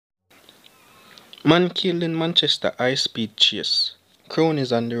Man killed in Manchester high-speed chase.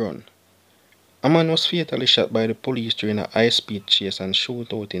 Cronies on the run. A man was fatally shot by the police during a high-speed chase and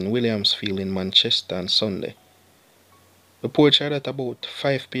shootout in Williamsfield in Manchester on Sunday. Reports are that about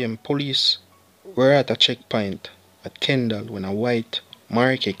 5 p.m. police were at a checkpoint at Kendal when a white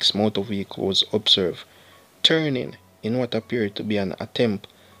Mark X motor vehicle was observed turning in what appeared to be an attempt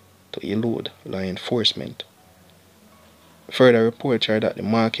to elude law enforcement. Further reports are that the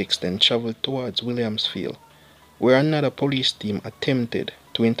Mark X then travelled towards Williamsfield, where another police team attempted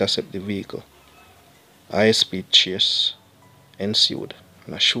to intercept the vehicle. A high-speed chase ensued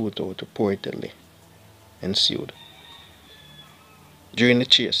and a shootout reportedly ensued. During the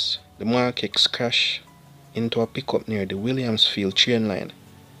chase, the Mark X crashed into a pickup near the Williamsfield train line.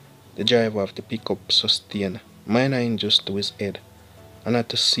 The driver of the pickup sustained minor injuries to his head and had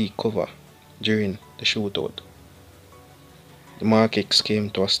to seek cover during the shootout. The Mark X came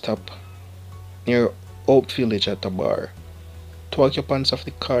to a stop near Hope Village at a bar. 2 occupants of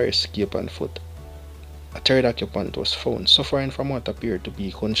the car escaped on foot. A third occupant was found suffering from what appeared to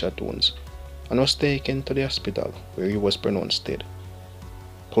be gunshot wounds and was taken to the hospital where he was pronounced dead.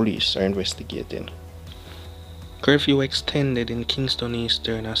 Police are investigating. Curfew extended in Kingston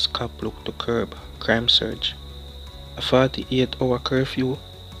Eastern as cops look to curb crime surge. A 48-hour curfew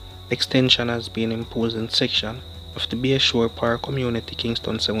extension has been imposed in section of the Bayshore Park Community,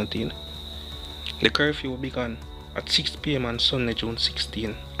 Kingston 17. The curfew began at 6 p.m. on Sunday, June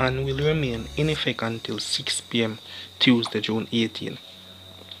 16 and will remain in effect until 6 p.m. Tuesday, June 18.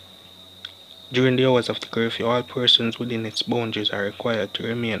 During the hours of the curfew, all persons within its boundaries are required to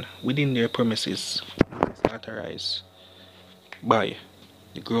remain within their premises as authorized by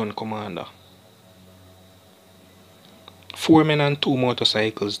the ground commander. 4 men and 2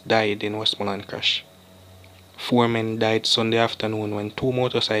 motorcycles died in Westmoreland crash. 4 men died Sunday afternoon when 2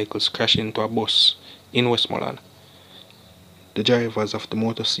 motorcycles crashed into a bus in Westmoreland. The drivers of the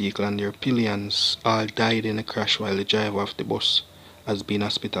motorcycle and their pillions all died in the crash while the driver of the bus has been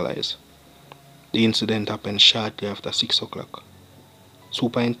hospitalized. The incident happened shortly after 6 o'clock.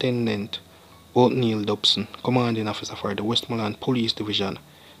 Superintendent Othniel Dobson, commanding officer for the Westmoreland Police Division,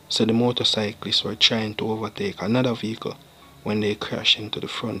 said the motorcyclists were trying to overtake another vehicle when they crashed into the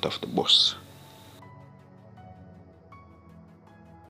front of the bus.